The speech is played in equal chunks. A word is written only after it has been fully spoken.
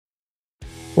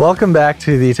Welcome back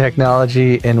to the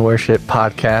Technology in Worship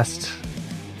podcast.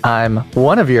 I'm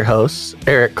one of your hosts,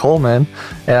 Eric Coleman,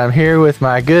 and I'm here with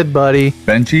my good buddy,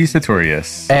 Benji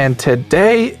Sartorius. And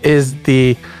today is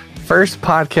the first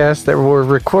podcast that we're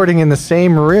recording in the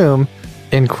same room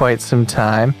in quite some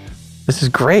time. This is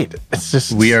great.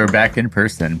 We are back in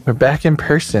person. We're back in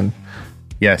person.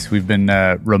 Yes, we've been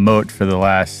remote for the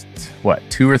last,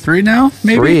 2 or 3 now?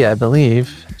 Maybe 3, I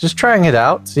believe. Just trying it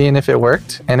out, seeing if it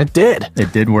worked, and it did.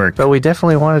 It did work. But we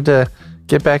definitely wanted to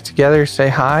get back together, say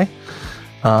hi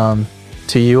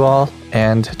to you all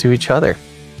and to each other.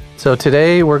 So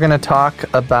today we're going to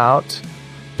talk about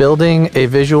building a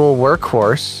visual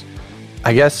workhorse.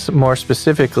 I guess more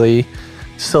specifically,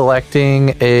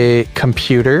 selecting a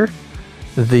computer,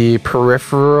 the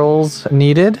peripherals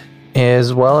needed,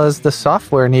 as well as the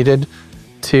software needed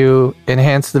to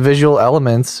enhance the visual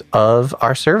elements of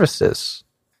our services.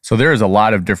 So there is a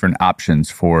lot of different options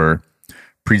for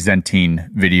presenting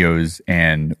videos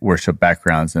and worship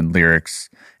backgrounds and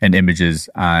lyrics and images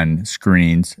on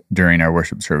screens during our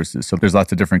worship services. So there's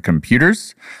lots of different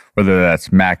computers, whether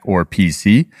that's Mac or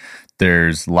PC.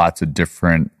 There's lots of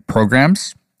different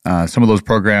programs. Some of those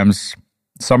programs,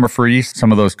 some are free,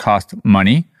 some of those cost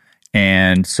money.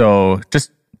 And so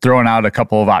just throwing out a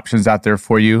couple of options out there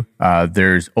for you.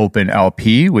 There's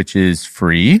OpenLP, which is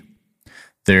free.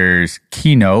 There's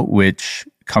Keynote, which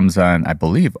comes on, I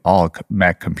believe, all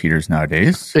Mac computers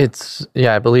nowadays.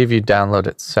 I believe you download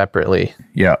it separately.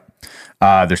 Yeah.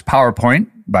 There's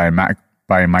PowerPoint by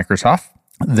Microsoft.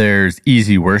 There's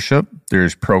Easy Worship.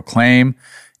 There's Proclaim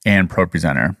and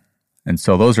ProPresenter. And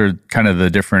so those are kind of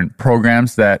the different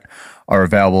programs that are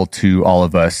available to all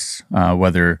of us,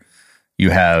 whether you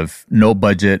have no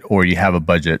budget or you have a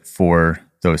budget for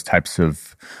those types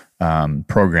of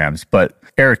programs. But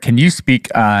Eric, can you speak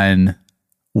on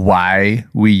why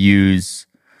we use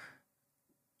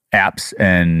apps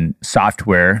and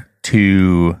software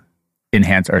to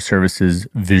enhance our services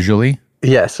visually?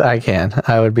 Yes, I can.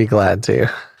 I would be glad to.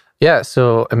 Yeah,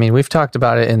 so, we've talked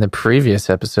about it in the previous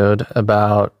episode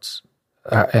about,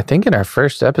 I think in our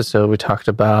first episode, we talked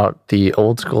about the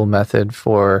old school method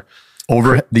for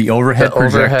the overhead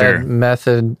projector. Overhead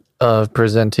method of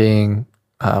presenting,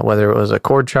 whether it was a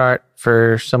chord chart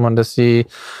for someone to see,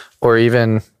 or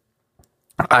even,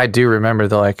 I do remember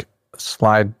the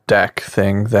slide deck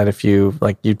thing that if you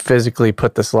you'd physically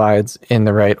put the slides in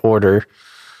the right order.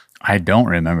 I don't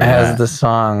remember as the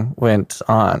song went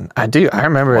on. I do. I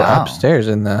remember it upstairs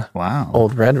in the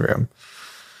old red room.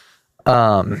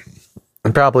 And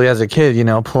probably as a kid,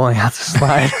 pulling out the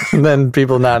slide and then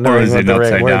people not knowing what the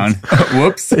right words.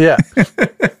 Whoops. Yeah.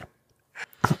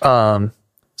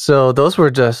 So those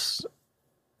were just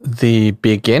the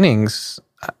beginnings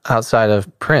outside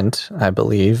of print, I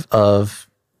believe, of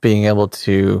being able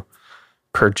to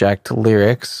project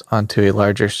lyrics onto a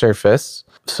larger surface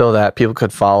so that people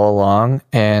could follow along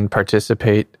and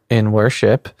participate in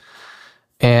worship.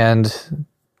 And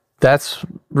that's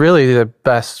really the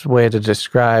best way to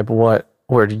describe what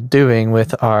we're doing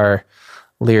with our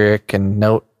lyric and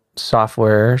note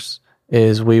softwares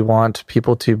is we want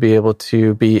people to be able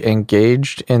to be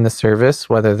engaged in the service,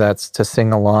 whether that's to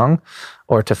sing along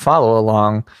or to follow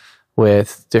along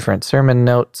with different sermon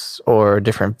notes or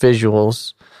different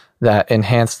visuals that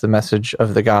enhance the message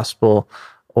of the gospel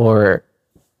or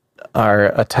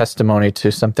are a testimony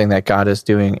to something that God is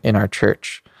doing in our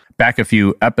church. Back a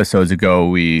few episodes ago,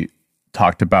 we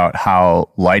talked about how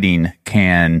lighting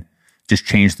can just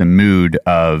change the mood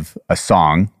of a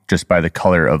song just by the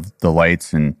color of the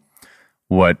lights and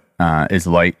what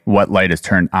light is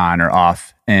turned on or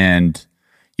off. And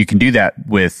you can do that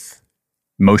with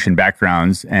motion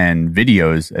backgrounds and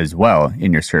videos as well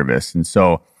in your service. And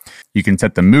so you can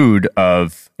set the mood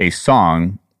of a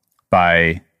song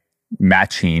by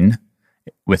matching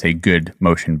with a good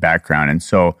motion background. And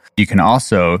so you can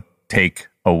also take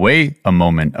away a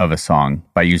moment of a song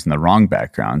by using the wrong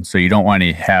background. So you don't want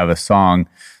to have a song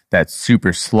that's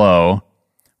super slow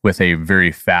with a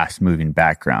very fast moving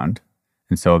background.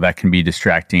 And so that can be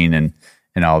distracting and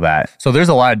all that. So there's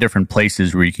a lot of different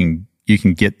places where you can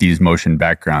get these motion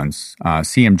backgrounds.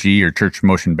 CMG or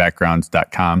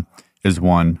churchmotionbackgrounds.com is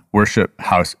one. Worship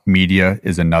House Media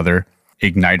is another.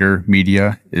 Igniter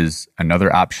Media is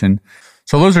another option.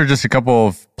 So those are just a couple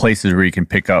of places where you can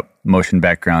pick up motion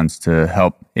backgrounds to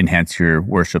help enhance your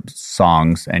worship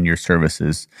songs and your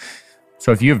services.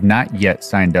 So if you have not yet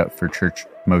signed up for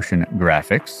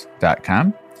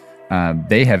churchmotiongraphics.com,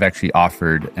 they have actually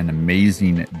offered an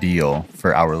amazing deal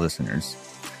for our listeners.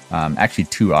 Actually,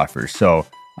 2 offers. So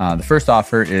the first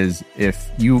offer is if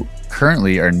you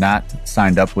currently are not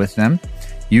signed up with them,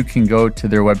 you can go to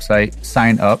their website,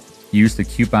 sign up, use the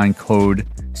coupon code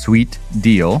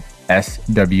SWEETDEAL,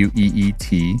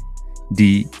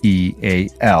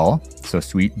 SWEETDEAL, so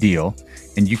Sweet Deal,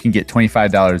 and you can get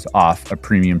 $25 off a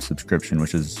premium subscription,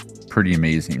 which is pretty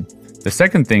amazing. The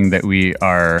second thing that we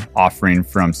are offering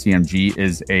from CMG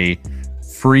is a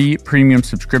free premium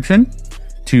subscription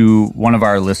to one of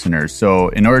our listeners. So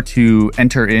in order to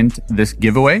enter into this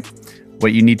giveaway,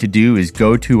 what you need to do is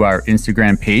go to our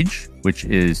Instagram page, which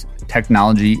is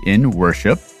Technology in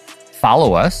Worship,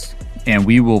 follow us, and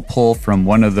we will pull from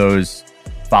one of those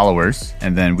followers,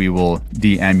 and then we will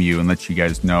DM you and let you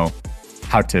guys know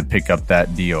how to pick up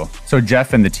that deal. So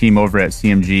Jeff and the team over at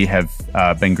CMG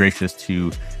have been gracious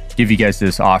to give you guys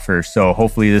this offer. So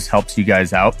hopefully this helps you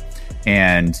guys out,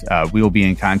 and we will be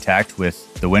in contact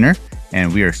with the winner,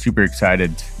 and we are super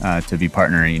excited to be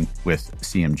partnering with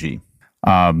CMG.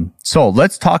 So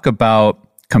let's talk about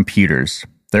computers.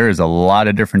 There is a lot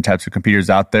of different types of computers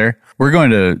out there. We're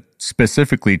going to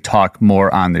specifically talk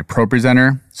more on the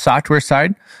ProPresenter software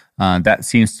side. That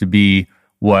seems to be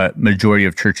what majority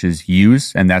of churches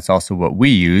use, and that's also what we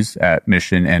use at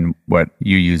Mission and what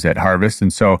you use at Harvest.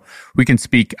 And so we can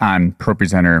speak on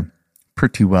ProPresenter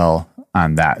pretty well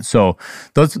on that. So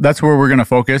that's where we're going to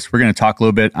focus. We're going to talk a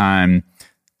little bit on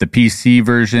the PC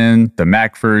version, the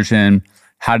Mac version,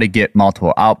 how to get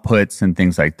multiple outputs and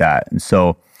things like that. And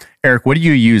so, Eric, what do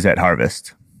you use at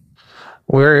Harvest?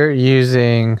 We're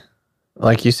using,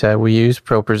 like you said, we use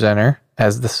ProPresenter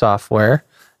as the software,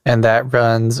 and that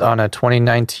runs on a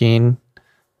 2019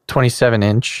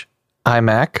 27-inch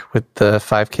iMac with the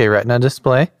 5K Retina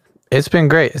display. It's been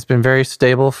great. It's been very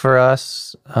stable for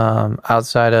us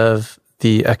outside of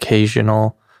the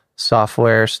occasional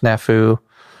software snafu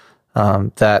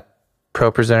that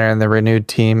ProPresenter and the Renewed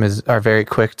team are very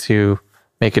quick to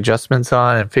make adjustments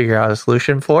on and figure out a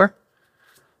solution for.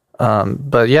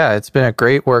 But yeah, it's been a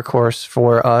great workhorse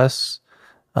for us.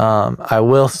 I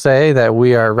will say that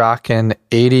we are rocking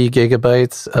 80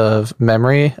 gigabytes of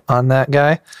memory on that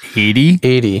guy. 80?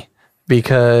 80,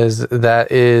 because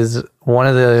that is one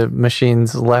of the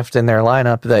machines left in their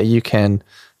lineup that you can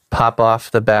pop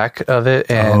off the back of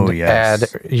it and add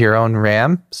your own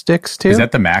RAM sticks to. Is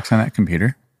that the max on that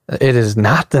computer? It is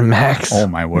not the max. Oh,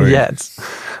 my word. Yet.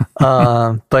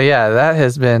 But yeah, that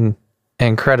has been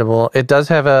incredible. It does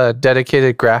have a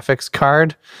dedicated graphics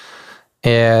card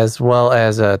as well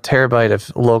as a terabyte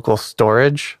of local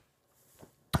storage.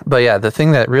 But yeah, the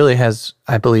thing that really has,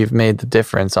 I believe, made the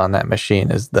difference on that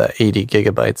machine is the 80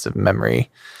 gigabytes of memory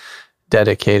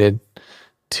dedicated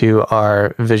to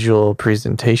our visual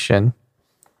presentation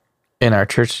in our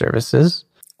church services.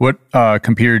 What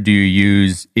computer do you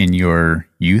use in your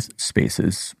youth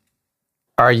spaces?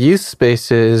 Our youth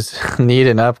spaces need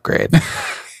an upgrade.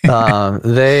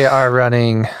 They are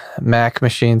running Mac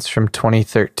machines from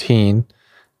 2013.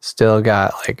 Still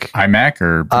got like iMac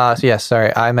or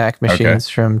iMac machines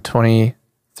from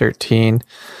 2013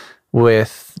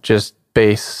 with just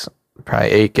base probably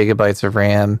 8 gigabytes of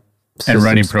RAM and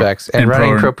running specs and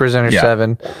running ProPresenter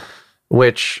 7,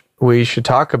 which we should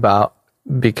talk about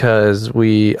because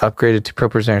we upgraded to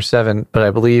ProPresenter 7, but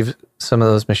I believe some of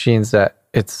those machines that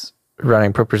it's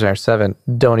running ProPresenter 7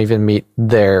 don't even meet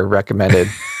their recommended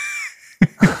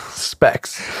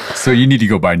specs. So you need to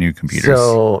go buy new computers.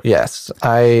 So yes,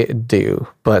 I do,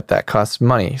 but that costs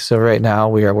money. So right now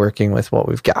we are working with what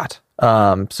we've got.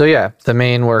 So yeah, the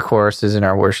main workhorse is in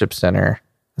our worship center.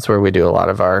 That's where we do a lot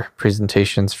of our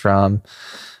presentations from.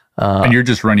 And you're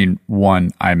just running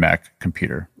one iMac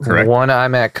computer, correct? One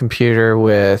iMac computer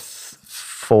with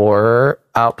 4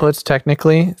 outputs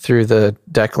technically through the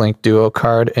DeckLink Duo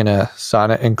card in a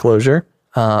Sonnet enclosure.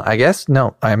 I'm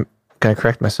going to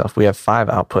correct myself. We have 5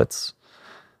 outputs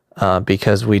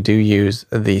because we do use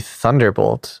the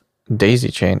Thunderbolt daisy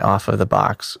chain off of the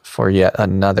box for yet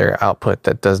another output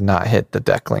that does not hit the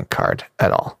DeckLink card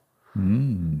at all.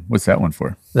 What's that one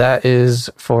for? That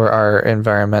is for our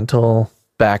environmental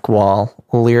back wall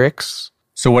lyrics.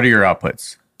 So what are your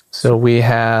outputs? So we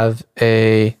have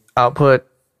a output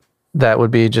that would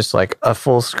be just like a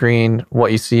full screen.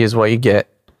 What you see is what you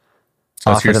get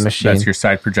off of the machine. That's your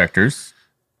side projectors?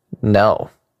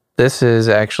 No. This is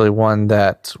actually one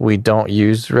that we don't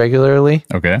use regularly.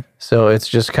 Okay. So it's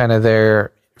just kind of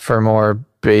there for more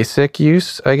basic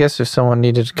use, I guess. If someone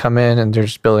needed to come in and they're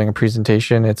just building a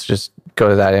presentation, it's just go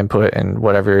to that input and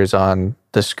whatever is on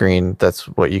the screen, that's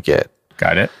what you get.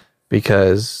 Got it.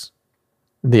 Because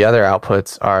the other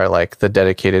outputs are like the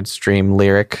dedicated stream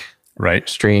lyric,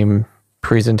 stream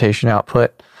presentation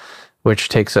output, which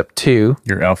takes up 2.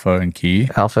 Your alpha and key.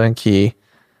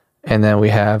 And then we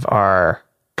have our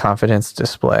confidence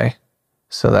display.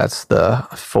 So that's the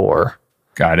 4.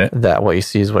 Got it. That what you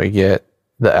see is what you get,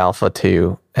 the Alpha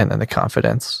 2, and then the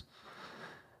Confidence.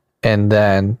 And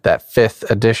then that 5th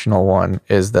additional one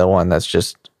is the one that's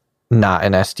just not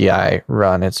an SDI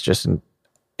run. It's just an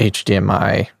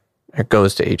HDMI. It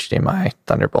goes to HDMI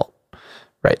Thunderbolt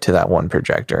right to that one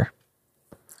projector.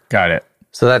 Got it.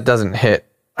 So that doesn't hit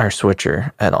our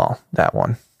switcher at all, that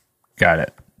one. Got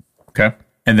it. Okay.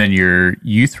 And then your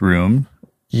youth room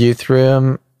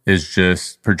is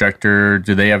just projector.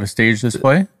 Do they have a stage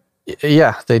display?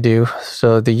 Yeah, they do.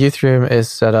 So the youth room is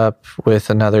set up with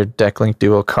another DeckLink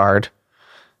Duo card.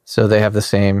 So they have the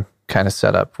same kind of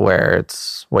setup where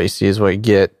it's what you see is what you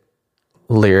get,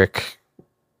 lyric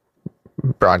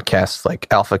broadcast, like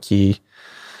alpha key,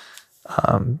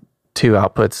 2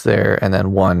 outputs there, and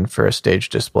then 1 for a stage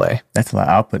display. That's a lot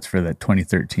of outputs for the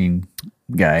 2013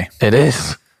 guy. It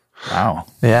is. Wow.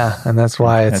 Yeah, and that's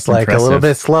why it's like impressive. A little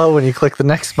bit slow when you click the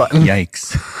next button.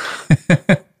 Yikes.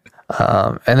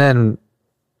 And then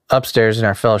upstairs in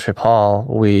our fellowship hall,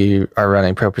 we are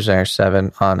running ProPresenter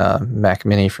 7 on a Mac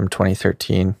Mini from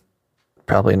 2013.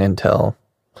 Probably an Intel,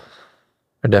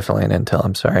 or definitely an Intel,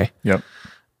 I'm sorry. Yep.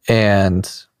 And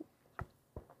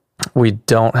we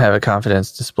don't have a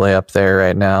confidence display up there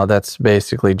right now. That's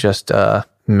basically just a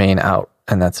main out,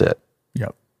 and that's it.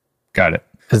 Yep. Got it.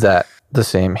 Is that the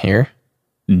same here?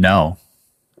 No.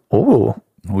 Ooh.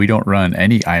 We don't run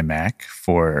any iMac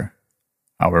for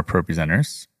our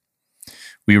ProPresenters.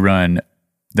 We run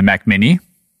the Mac Mini,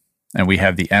 and we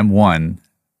have the M1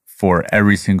 for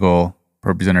every single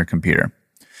ProPresenter computer.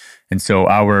 And so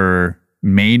our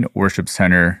main worship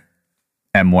center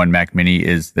M1 Mac Mini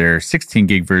is their 16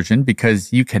 gig version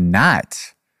because you cannot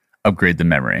upgrade the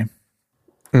memory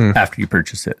after you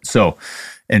purchase it. So,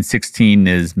 and 16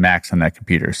 is max on that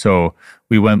computer. So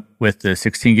we went with the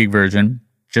 16 gig version,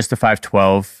 just a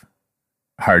 512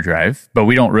 hard drive, but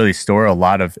we don't really store a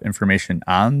lot of information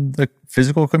on the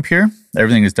physical computer.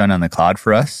 Everything is done on the cloud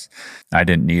for us. I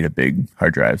didn't need a big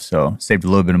hard drive, so saved a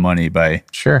little bit of money by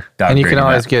sure. And you can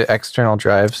always get external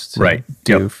drives to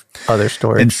do other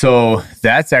storage. And so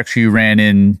that's actually ran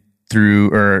in through,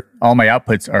 or all my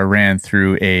outputs are ran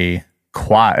through a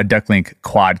DeckLink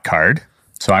quad card.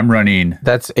 So I'm running.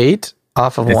 That's 8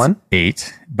 off of 1?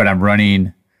 8, but I'm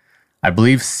running, I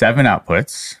believe, 7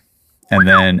 outputs and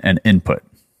then an input.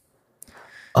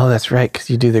 Oh, that's right, because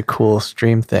you do the cool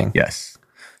stream thing. Yes.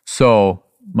 So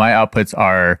my outputs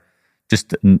are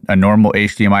just a normal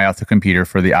HDMI out the computer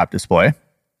for the op display,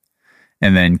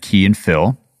 and then key and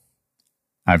fill.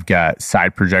 I've got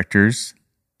side projectors,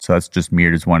 so that's just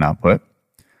mirrored as one output.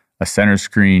 A center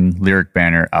screen lyric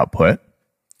banner output,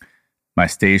 my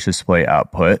stage display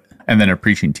output, and then a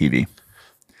preaching TV.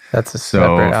 That's a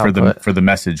separate output. For the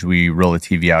message, we roll a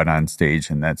TV out on stage,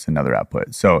 and that's another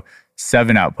output. So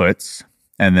 7 outputs,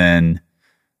 and then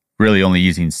really only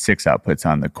using 6 outputs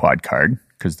on the quad card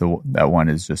because that one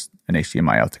is just an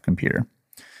HDMI out the computer.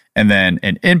 And then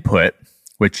an input,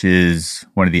 which is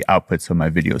one of the outputs of my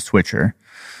video switcher.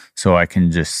 So I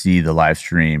can just see the live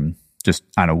stream just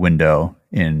on a window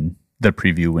in the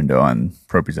preview window on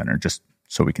ProPresenter, just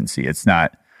so we can see. It's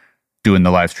not doing the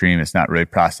live stream. It's not really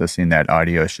processing that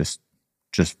audio. It's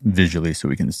just visually so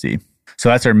we can see. So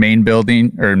that's our main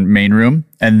building or main room.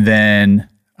 And then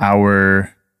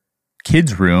our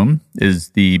kids room is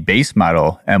the base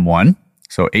model M1,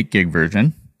 so 8 gig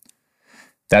version.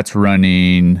 That's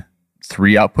running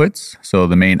 3 outputs, so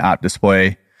the main op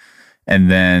display, and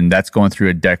then that's going through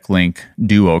a DeckLink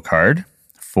Duo card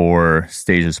for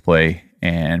stage display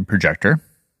and projector,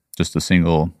 just a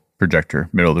single projector,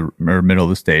 middle of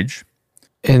the stage.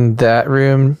 In that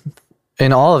room,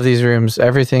 in all of these rooms,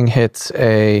 everything hits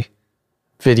a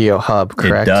video hub,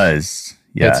 correct? It does.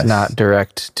 Yes. It's not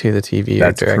direct to the TV.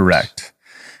 That's correct.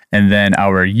 And then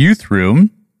our youth room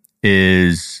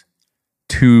is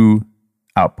 2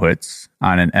 outputs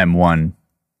on an M1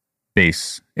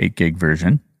 base 8 gig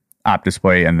version, op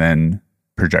display, and then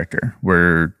projector.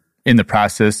 We're in the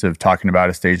process of talking about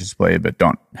a stage display, but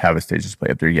don't have a stage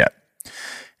display up there yet.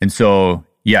 And so,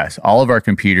 yes, all of our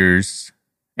computers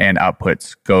and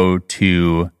outputs go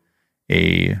to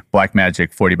a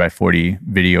Blackmagic 40x40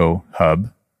 video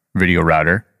hub, video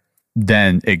router.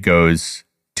 Then it goes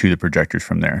to the projectors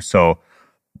from there. So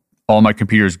all my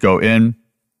computers go in.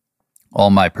 All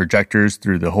my projectors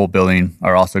through the whole building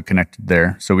are also connected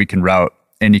there. So we can route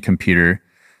any computer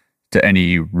to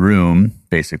any room,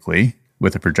 basically,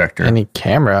 with a projector. Any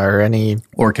camera or any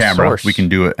camera. Source. We can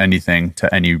do anything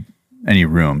to any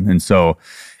room. And so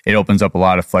it opens up a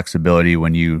lot of flexibility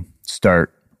when you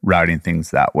start routing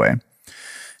things that way.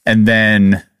 And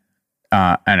then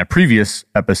on a previous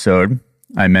episode,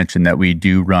 I mentioned that we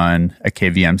do run a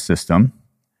KVM system.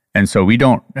 And so we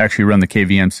don't actually run the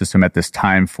KVM system at this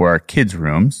time for our kids'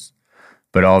 rooms,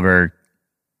 but all of our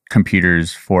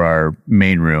computers for our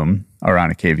main room are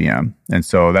on a KVM. And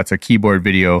so that's a keyboard,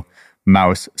 video,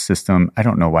 mouse system. I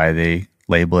don't know why they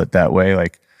label it that way,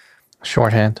 like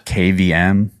shorthand.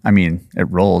 KVM. I mean, it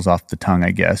rolls off the tongue,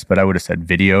 I guess, but I would have said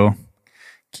video,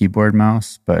 keyboard,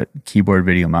 mouse, but keyboard,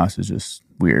 video, mouse is just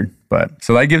weird. But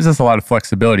so that gives us a lot of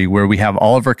flexibility where we have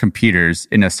all of our computers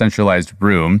in a centralized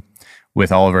room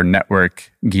with all of our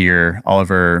network gear, all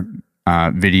of our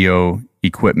video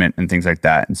equipment and things like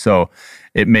that. And so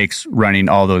it makes running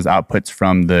all those outputs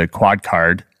from the quad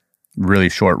card really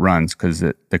short runs because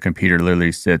the computer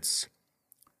literally sits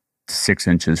 6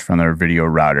 inches from our video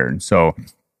router. And so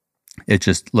it's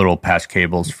just little patch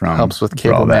cables from... Helps with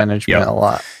cable management a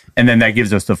lot. And then that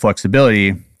gives us the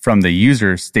flexibility from the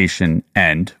user station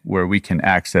end where we can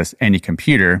access any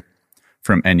computer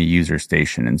from any user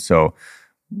station. And so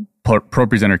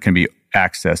ProPresenter can be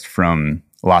accessed from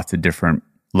lots of different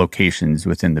locations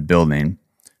within the building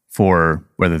for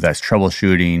whether that's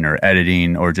troubleshooting or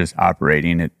editing or just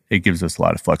operating. It gives us a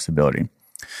lot of flexibility.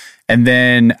 And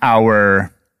then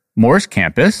our Morris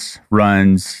campus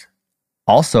runs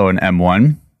also an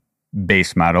M1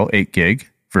 base model, 8 gig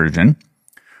version,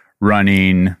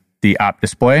 running the op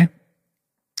display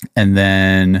and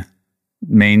then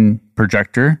main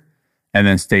projector and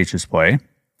then stage display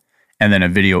and then a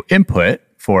video input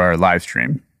for our live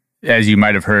stream. As you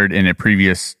might have heard in a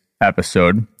previous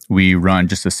episode, we run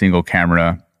just a single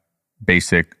camera,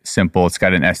 basic, simple. It's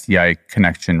got an SDI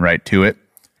connection right to it.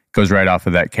 Goes right off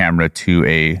of that camera to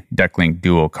a DeckLink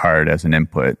Duo card as an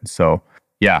input. So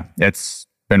yeah, it's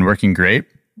been working great.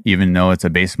 Even though it's a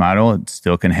base model, it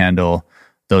still can handle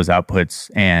those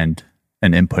outputs and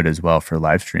an input as well for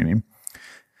live streaming.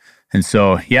 And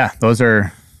so, yeah,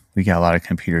 we got a lot of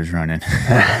computers running,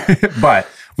 but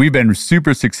we've been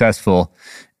super successful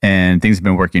and things have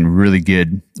been working really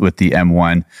good with the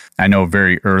M1. I know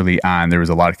very early on, there was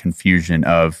a lot of confusion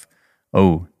of,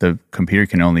 the computer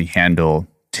can only handle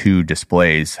 2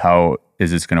 displays. How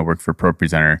is this going to work for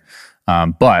ProPresenter?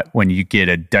 But when you get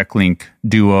a DeckLink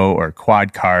Duo or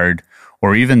quad card,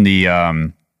 or even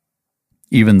the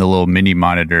little mini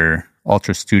monitor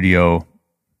Ultra Studio,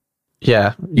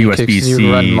 USB-C,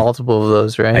 you run multiple of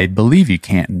those, right? I believe you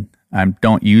can. I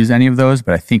don't use any of those,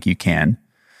 but I think you can.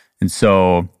 And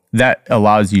so that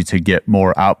allows you to get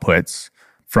more outputs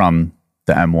from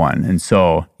the M1. And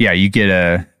so, yeah, you get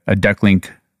a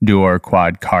DeckLink Duo or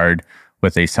quad card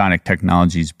with a Sonic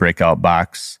Technologies breakout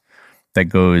box that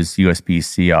goes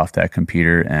USB-C off that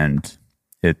computer, and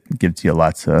it gives you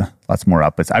lots more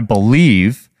outputs. I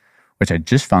believe, which I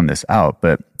just found this out,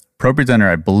 but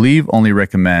ProPresenter, I believe, only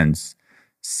recommends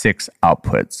 6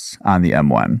 outputs on the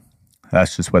M1.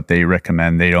 That's just what they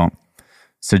recommend. They don't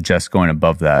suggest going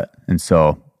above that. And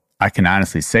so I can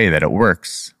honestly say that it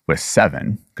works with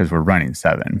 7 because we're running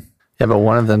 7. Yeah, but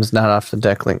one of them's not off the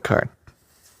DeckLink card.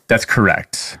 That's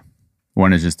correct.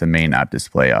 One is just the main op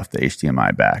display off the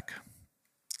HDMI back.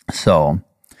 So,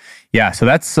 yeah, so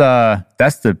that's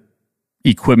the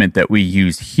equipment that we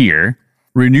use here.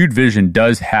 Renewed Vision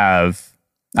does have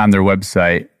on their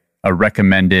website a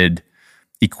recommended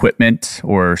equipment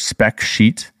or spec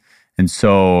sheet. And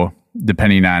so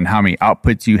depending on how many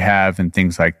outputs you have and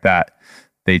things like that,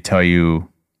 they tell you,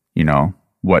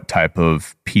 what type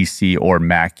of PC or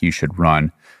Mac you should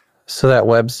run. So that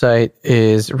website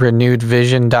is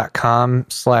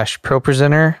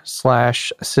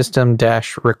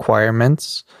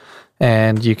renewedvision.com/ProPresenter/system-requirements.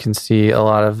 And you can see a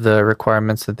lot of the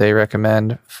requirements that they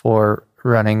recommend for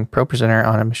running ProPresenter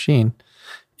on a machine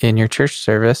in your church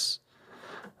service.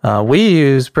 We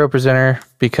use ProPresenter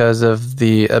because of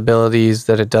the abilities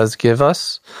that it does give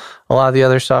us. A lot of the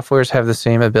other softwares have the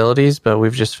same abilities, but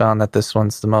we've just found that this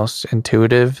one's the most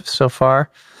intuitive so far.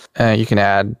 You can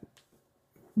add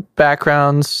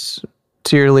backgrounds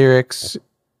to your lyrics,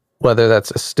 whether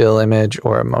that's a still image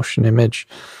or a motion image.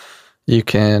 You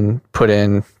can put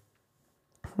in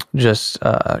just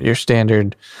your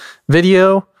standard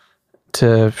video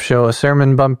to show a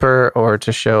sermon bumper or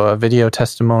to show a video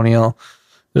testimonial.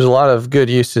 There's a lot of good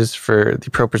uses for the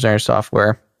ProPresenter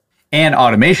software. And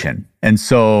automation. And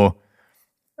so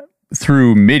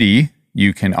through MIDI,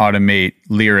 you can automate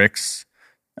lyrics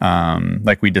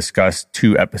like we discussed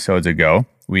 2 episodes ago.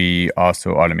 We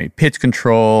also automate pitch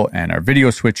control and our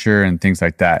video switcher and things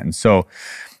like that. And so,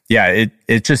 yeah,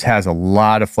 it just has a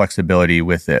lot of flexibility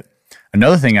with it.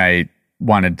 Another thing I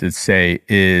wanted to say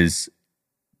is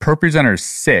ProPresenter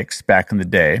 6 back in the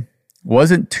day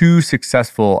wasn't too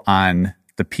successful on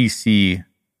the PC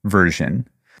version.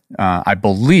 I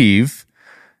believe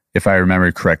if I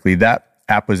remember correctly. That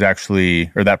app was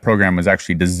actually, or that program was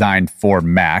actually designed for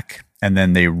Mac, and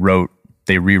then they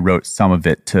rewrote some of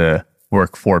it to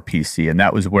work for PC. And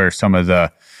that was where some of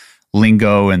the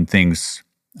lingo and things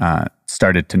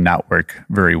started to not work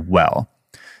very well.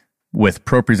 With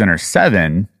ProPresenter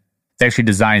 7, they actually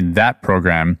designed that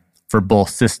program for both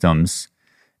systems,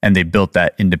 and they built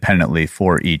that independently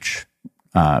for each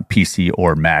PC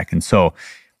or Mac. And so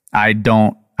I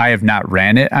have not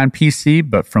ran it on PC,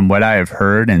 but from what I have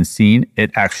heard and seen,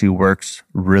 it actually works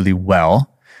really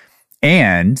well.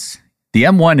 And the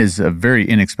M1 is a very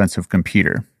inexpensive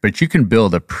computer, but you can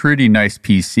build a pretty nice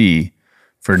PC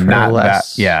for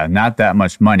not that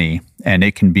much money, and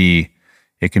it can be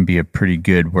a pretty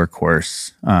good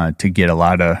workhorse to get a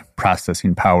lot of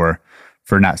processing power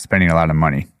for not spending a lot of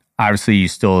money. Obviously, you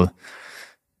still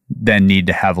then need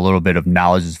to have a little bit of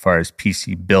knowledge as far as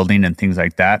PC building and things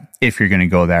like that. If you're going to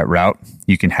go that route,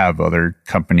 you can have other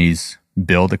companies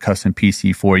build a custom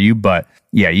PC for you. But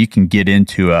yeah, you can get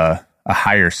into a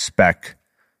higher spec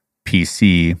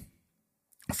PC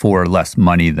for less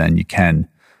money than you can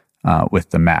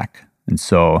with the Mac. And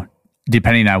so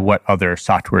depending on what other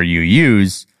software you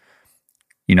use,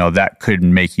 that could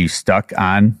make you stuck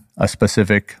on a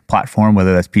specific platform,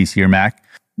 whether that's PC or Mac.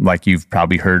 Like you've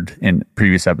probably heard in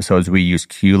previous episodes, we use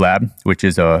QLab, which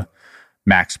is a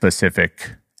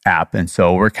Mac-specific app. And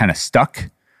so we're kind of stuck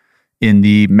in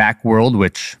the Mac world,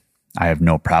 which I have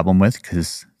no problem with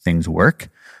because things work.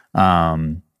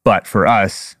 But for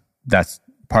us, that's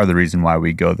part of the reason why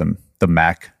we go the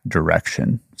Mac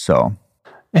direction. So,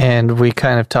 and we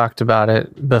kind of talked about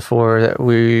it before that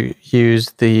we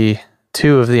used the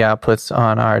two of the outputs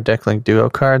on our Decklink Duo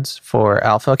cards for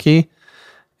Alpha Key.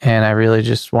 And I really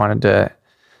just wanted to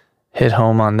hit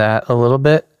home on that a little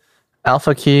bit.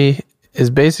 Alpha Key is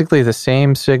basically the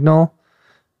same signal,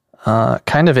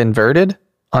 kind of inverted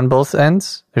on both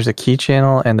ends. There's a key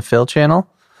channel and the fill channel.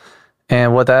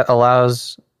 And what that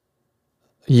allows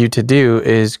you to do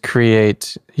is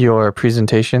create your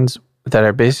presentations that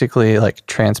are basically like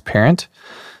transparent.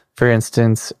 For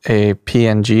instance, a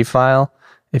PNG file,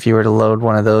 if you were to load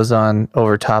one of those on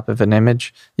over top of an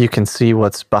image, you can see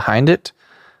what's behind it.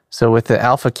 So with the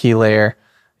Alpha Key layer,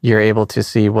 you're able to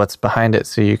see what's behind it.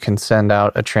 So you can send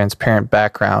out a transparent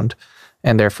background,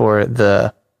 and therefore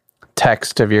the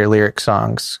text of your lyric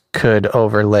songs could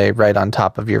overlay right on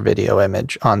top of your video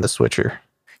image on the switcher.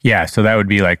 Yeah, so that would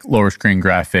be like lower screen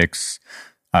graphics,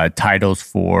 titles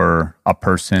for a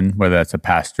person, whether that's a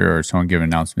pastor or someone giving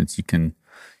announcements. You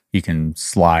can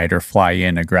slide or fly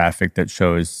in a graphic that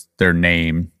shows their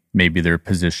name, maybe their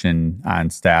position on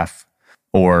staff,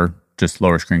 or just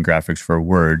lower screen graphics for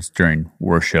words during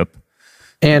worship.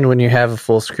 And when you have a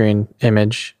full screen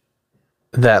image,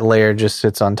 that layer just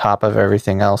sits on top of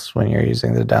everything else when you're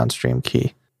using the downstream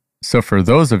key. So for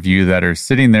those of you that are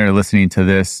sitting there listening to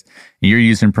this, you're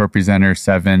using ProPresenter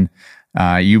 7,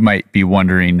 you might be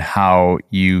wondering how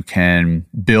you can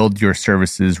build your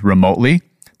services remotely.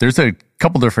 There's a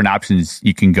couple different options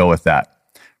you can go with that.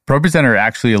 ProPresenter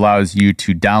actually allows you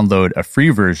to download a free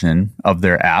version of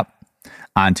their app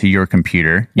onto your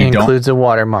computer. It includes a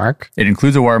watermark. It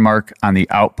includes a watermark on the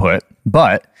output,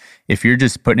 but if you're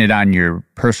just putting it on your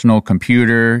personal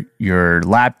computer, your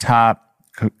laptop,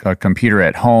 a computer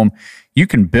at home, you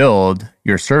can build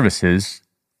your services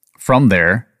from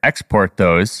there, export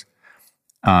those,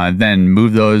 then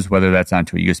move those, whether that's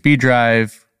onto a USB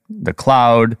drive, the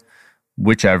cloud,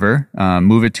 whichever,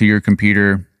 move it to your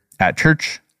computer at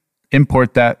church,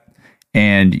 import that,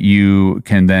 and you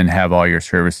can then have all your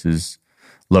services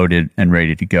loaded and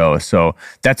ready to go. So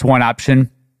that's one option.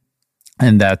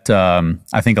 And that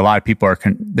I think a lot of people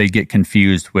they get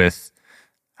confused with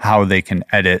how they can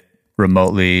edit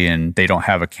remotely and they don't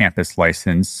have a campus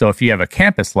license. So if you have a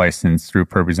campus license through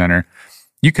ProPresenter,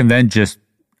 you can then just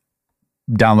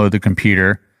download the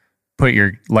computer, put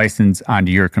your license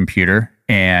onto your computer,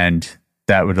 and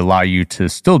that would allow you to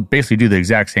still basically do the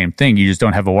exact same thing. You just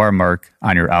don't have a watermark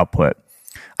on your output.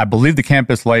 I believe the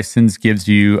campus license gives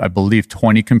you,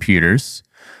 20 computers,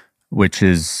 which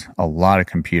is a lot of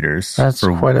computers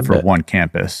for one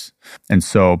campus. And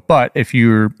so, but if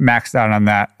you're maxed out on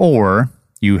that, or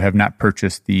you have not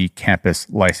purchased the campus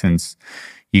license,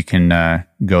 you can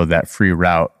go that free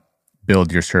route,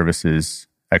 build your services,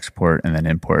 export, and then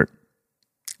import.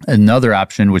 Another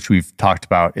option, which we've talked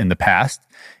about in the past,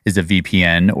 is a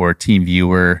VPN or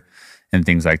TeamViewer and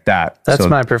things like that. That's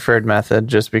my preferred method,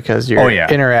 just because you're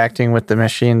interacting with the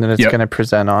machine that it's going to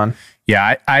present on.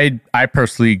 Yeah, I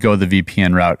personally go the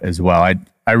VPN route as well.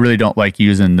 I really don't like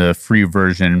using the free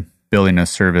version, building a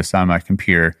service on my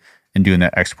computer and doing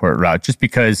that export route, just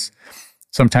because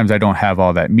sometimes I don't have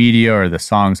all that media or the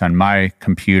songs on my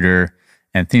computer,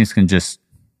 and things can just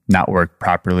not work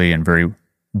properly and very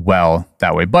well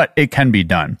that way. But it can be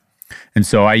done. And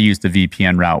so I use the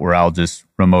VPN route where I'll just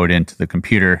remote into the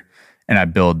computer and I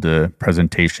build the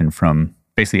presentation from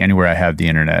basically anywhere I have the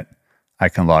internet. I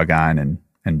can log on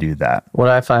and do that. What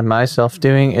I find myself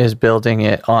doing is building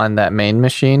it on that main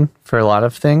machine for a lot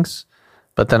of things,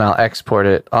 but then I'll export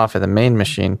it off of the main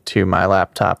machine to my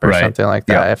laptop or something like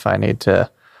that if I need to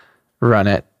run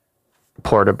it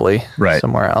portably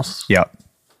somewhere else. Yep.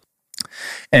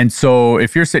 And so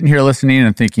if you're sitting here listening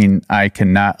and thinking, I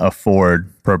cannot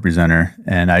afford ProPresenter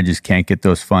and I just can't get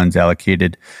those funds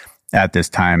allocated at this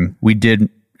time, we did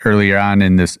earlier on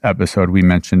in this episode, we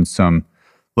mentioned some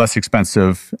less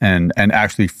expensive and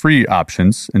actually free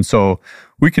options. And so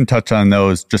we can touch on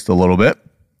those just a little bit.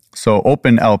 So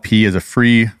OpenLP is a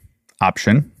free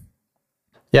option.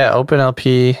 Yeah,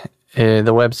 OpenLP,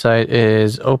 the website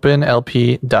is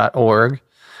openlp.org.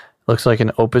 Looks like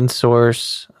an open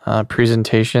source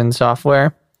presentation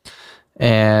software.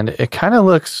 And it kind of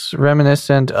looks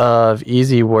reminiscent of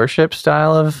Easy Worship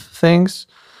style of things,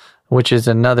 which is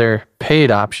another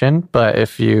paid option. But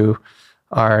if you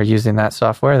are using that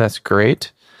software, that's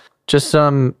great. Just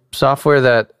some software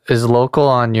that is local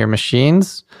on your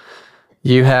machines.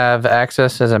 You have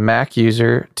access as a Mac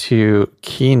user to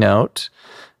Keynote.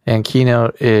 And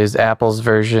Keynote is Apple's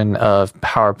version of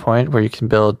PowerPoint where you can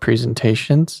build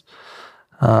presentations.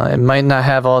 It might not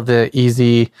have all the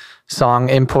easy song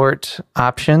import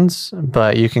options,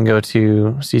 but you can go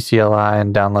to CCLI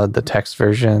and download the text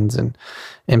versions and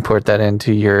import that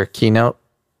into your Keynote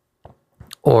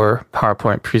or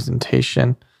PowerPoint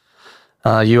presentation.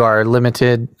 You are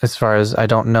limited as far as I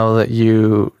don't know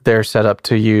that they're set up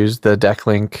to use the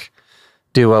DeckLink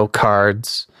Duo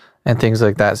cards and things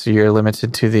like that. So you're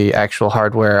limited to the actual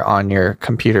hardware on your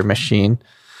computer machine.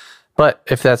 But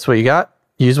if that's what you got,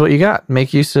 use what you got.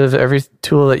 Make use of every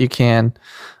tool that you can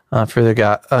for the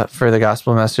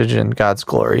gospel message and God's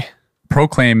glory.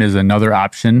 Proclaim is another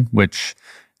option, which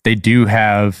they do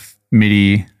have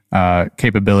MIDI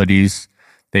capabilities.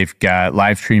 They've got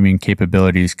live streaming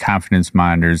capabilities, confidence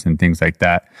monitors, and things like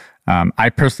that. I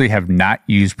personally have not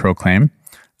used Proclaim.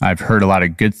 I've heard a lot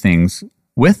of good things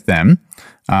with them,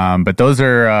 but those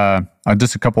are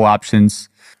just a couple options.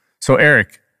 So,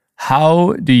 Eric,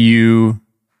 how do you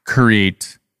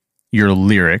create your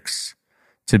lyrics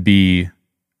to be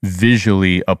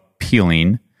visually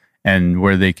appealing and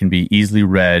where they can be easily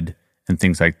read and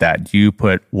things like that? Do you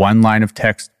put one line of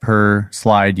text per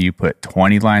slide? Do you put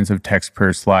 20 lines of text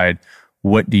per slide?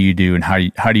 What do you do, and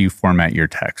how do you format your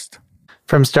text?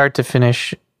 From start to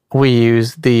finish, we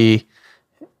use the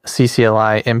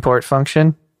CCLI import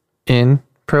function in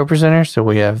ProPresenter. So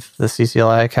we have the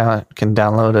CCLI account, can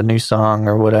download a new song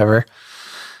or whatever.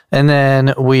 And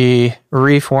then we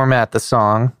reformat the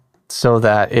song so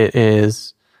that it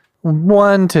is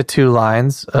 1 to 2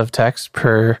 lines of text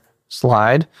per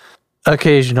slide.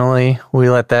 Occasionally, we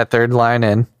let that third line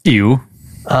in.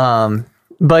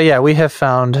 But yeah, we have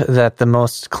found that the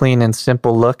most clean and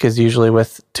simple look is usually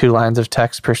with 2 lines of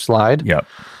text per slide. Yep.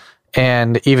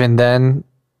 And even then,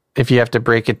 if you have to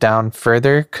break it down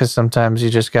further, because sometimes you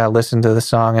just got to listen to the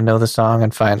song and know the song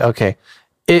and find, okay,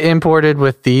 it imported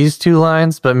with these 2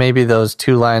 lines, but maybe those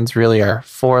 2 lines really are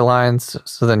 4 lines.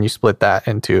 So then you split that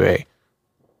into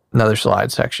another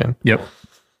slide section. Yep.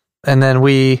 And then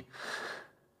we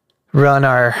run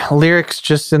our lyrics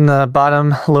just in the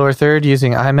bottom lower third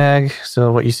using iMag.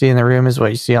 So what you see in the room is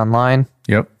what you see online.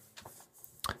 Yep.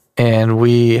 And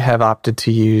we have opted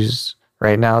to use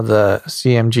right now the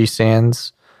CMG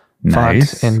Sans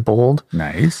font in bold.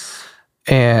 Nice.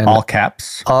 And all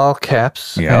caps.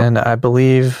 Yep. And I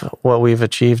believe what we've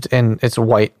achieved, and it's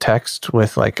white text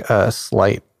with like a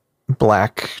slight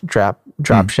black drop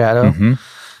shadow,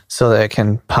 so that it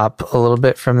can pop a little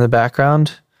bit from the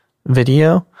background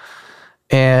video.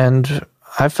 And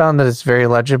I found that it's very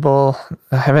legible.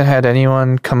 I haven't had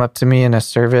anyone come up to me in a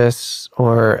service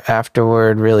or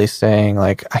afterward really saying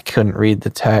like I couldn't read the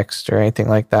text or anything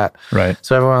like that. Right.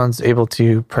 So everyone's able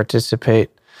to participate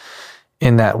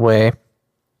in that way.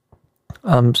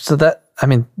 So that, I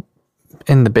mean,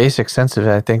 in the basic sense of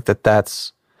it, I think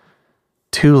that's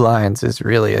 2 lines is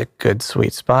really a good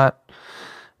sweet spot.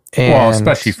 And well,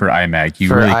 especially for iMag.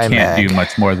 You really can't do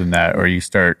much more than that, or you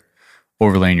start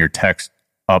overlaying your text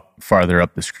farther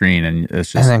up the screen, and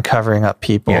it's just... And then covering up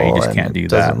people. Yeah, you just can't do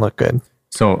that. It doesn't look good.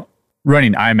 So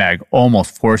running iMag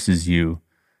almost forces you,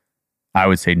 I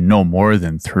would say, no more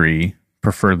than 3,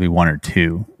 preferably 1 or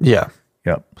 2. Yeah.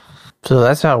 Yep. So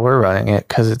that's how we're running it,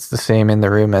 because it's the same in the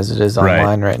room as it is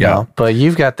online right now. But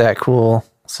you've got that cool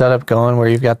setup going where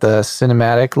you've got the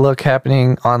cinematic look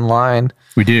happening online.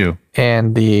 We do.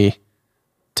 And the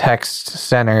text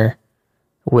center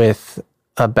with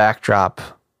a backdrop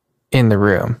in the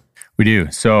room. We do.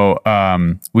 So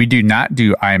we do not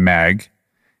do iMag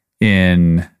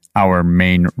in our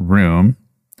main room,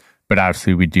 but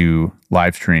obviously we do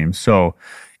live stream. So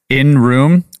in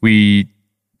room, we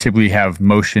typically have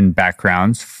motion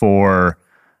backgrounds for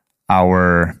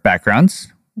our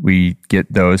backgrounds. We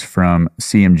get those from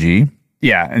CMG.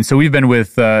 Yeah, and so we've been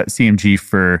with CMG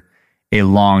for a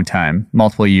long time,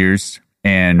 multiple years,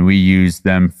 and we use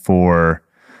them for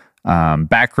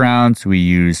backgrounds. We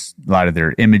use a lot of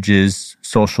their images,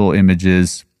 social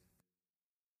images.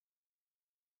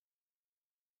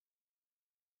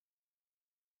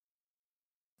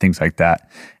 Things like that.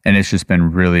 And it's just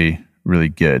been really, really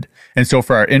good. And so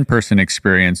for our in-person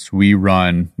experience, we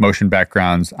run motion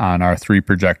backgrounds on our 3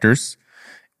 projectors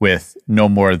with no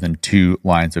more than 2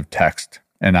 lines of text,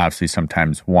 and obviously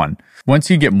sometimes 1. Once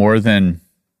you get more than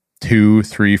 2,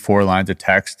 3, 4 lines of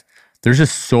text, there's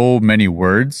just so many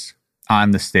words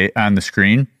on the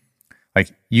screen.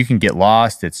 Like, you can get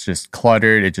lost. It's just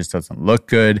cluttered. It just doesn't look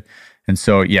good. And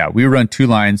so, yeah, we run 2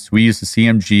 lines. We use the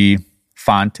CMG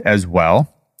font as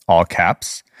well, all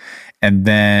caps. And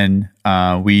then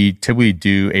we typically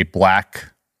do a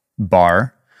black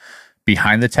bar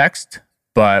behind the text,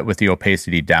 but with the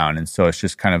opacity down. And so it's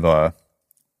just kind of a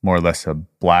more or less a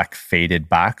black faded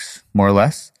box, more or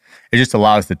less. It just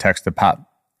allows the text to pop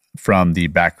from the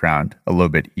background a little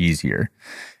bit easier.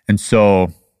 And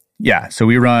so, yeah, so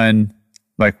we run,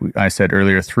 like I said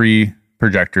earlier, 3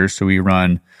 projectors. So we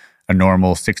run a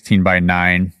normal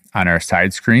 16:9 on our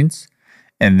side screens.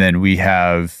 And then we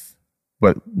have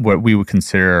what we would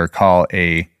consider or call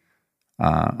a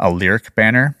lyric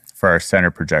banner for our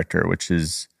center projector, which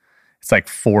is, it's like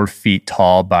 4 feet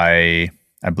tall by,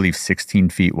 I believe, 16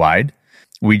 feet wide.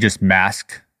 We just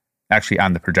mask, actually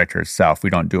on the projector itself. We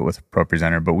don't do it with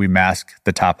ProPresenter, but we mask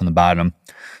the top and the bottom.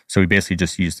 So we basically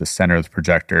just use the center of the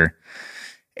projector.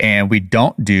 And we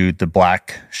don't do the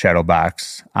black shadow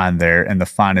box on there. And the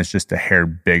font is just a hair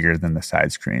bigger than the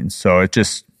side screen. So it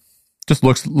just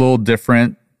looks a little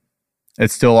different.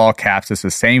 It's still all caps. It's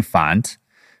the same font.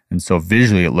 And so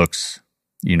visually it looks,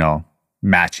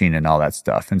 matching and all that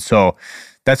stuff. And so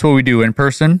that's what we do in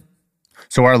person.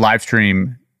 So our live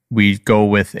stream, we go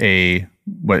with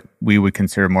what we would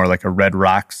consider more like a Red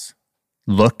Rocks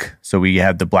look. So we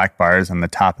have the black bars on the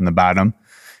top and the bottom.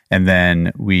 And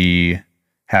then we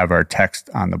have our text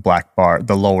on the black bar,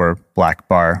 the lower black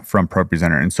bar from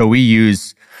ProPresenter. And so we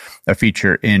use a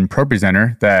feature in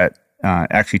ProPresenter that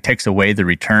actually takes away the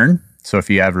return. So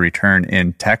if you have a return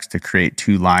in text to create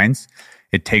 2 lines,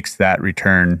 it takes that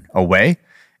return away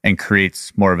and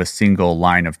creates more of a single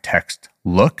line of text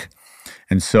look.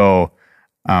 And so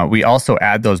we also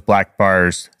add those black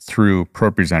bars through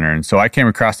ProPresenter. And so I came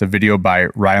across a video by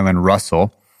Rylan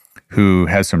Russell, who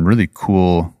has some really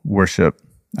cool worship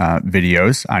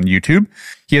videos on YouTube.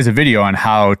 He has a video on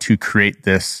how to create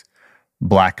this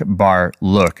black bar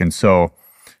look. And so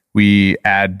we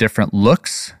add different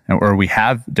looks, or we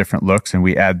have different looks, and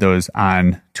we add those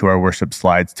on to our worship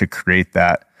slides to create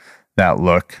that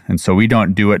look. And so we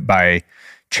don't do it by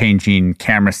changing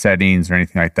camera settings or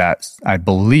anything like that. I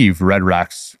believe Red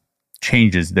Rocks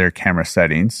changes their camera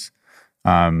settings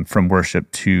from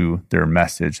worship to their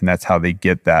message, and that's how they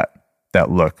get that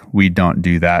look. We don't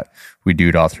do that. We do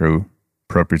it all through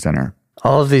ProPresenter.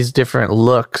 All of these different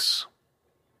looks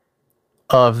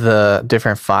of the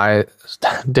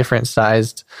different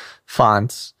sized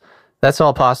fonts, that's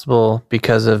all possible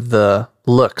because of the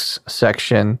looks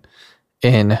section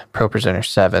in ProPresenter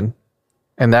 7.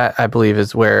 And that, I believe,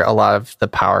 is where a lot of the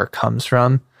power comes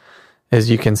from, is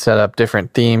you can set up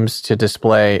different themes to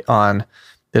display on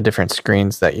the different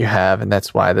screens that you have. And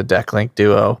that's why the DeckLink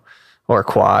Duo or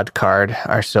Quad card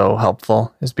are so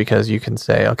helpful, is because you can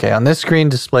say, okay, on this screen,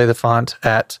 display the font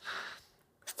at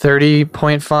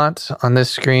 30-point font. On this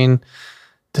screen,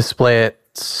 display it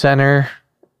center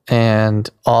and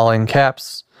all in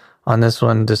caps. On this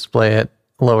one, display it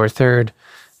lower third.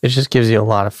 It just gives you a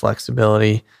lot of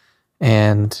flexibility,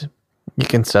 and you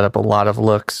can set up a lot of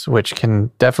looks, which can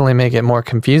definitely make it more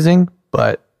confusing,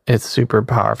 but it's super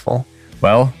powerful.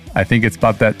 Well, I think it's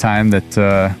about that time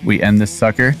that we end this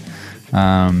sucker.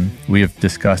 We have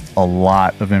discussed a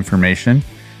lot of information.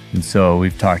 And so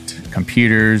we've talked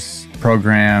computers,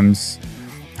 programs,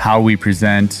 how we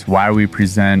present, why we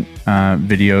present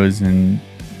videos and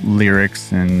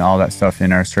lyrics and all that stuff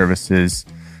in our services,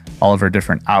 all of our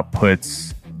different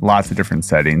outputs, lots of different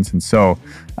settings. And so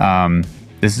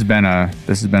this has been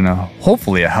a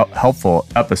hopefully a helpful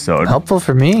episode. Helpful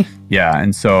for me. Yeah,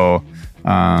 and so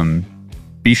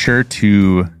be sure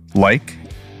to like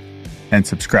and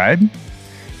subscribe.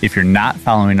 If you're not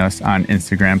following us on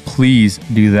Instagram, please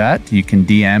do that. You can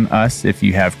DM us if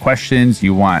you have questions,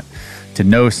 you want to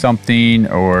know something,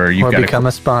 or you've got become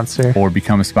a sponsor. Or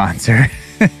become a sponsor.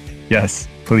 Yes,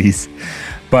 please.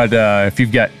 But if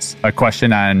you've got a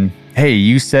question on, hey,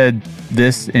 you said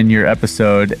this in your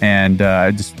episode, and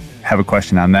I just have a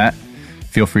question on that,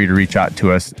 feel free to reach out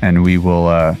to us, and we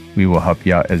will help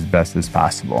you out as best as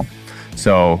possible.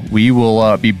 So we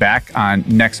will be back on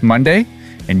next Monday,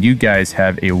 and you guys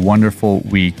have a wonderful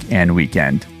week and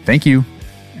weekend. Thank you,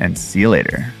 and see you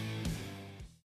later.